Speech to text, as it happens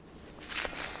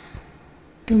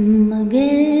तुम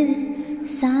अगर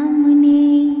सामने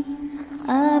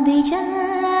आ भी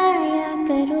जाया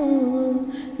करो,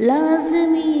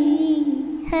 लाज़मी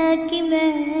है कि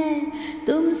मैं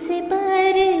तुमसे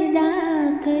पर्दा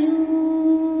करूं।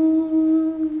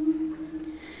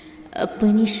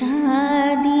 अपनी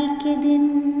शादी के दिन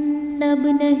अब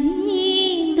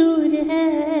नहीं दूर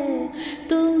है,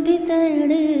 तुम भी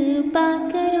तड़पा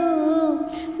करो,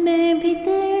 मैं भी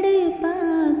तड़पा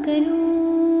करूं।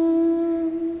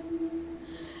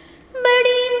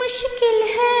 बड़ी मुश्किल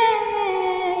है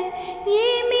ये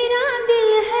मेरा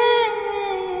दिल है,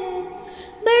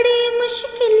 बड़ी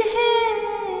मुश्किल है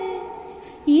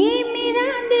ये मेरा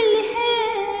दिल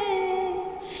है।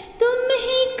 तुम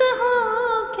ही कहो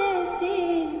कैसे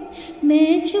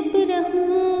मैं चुप रहूं।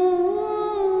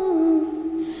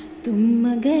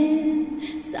 तुम अगर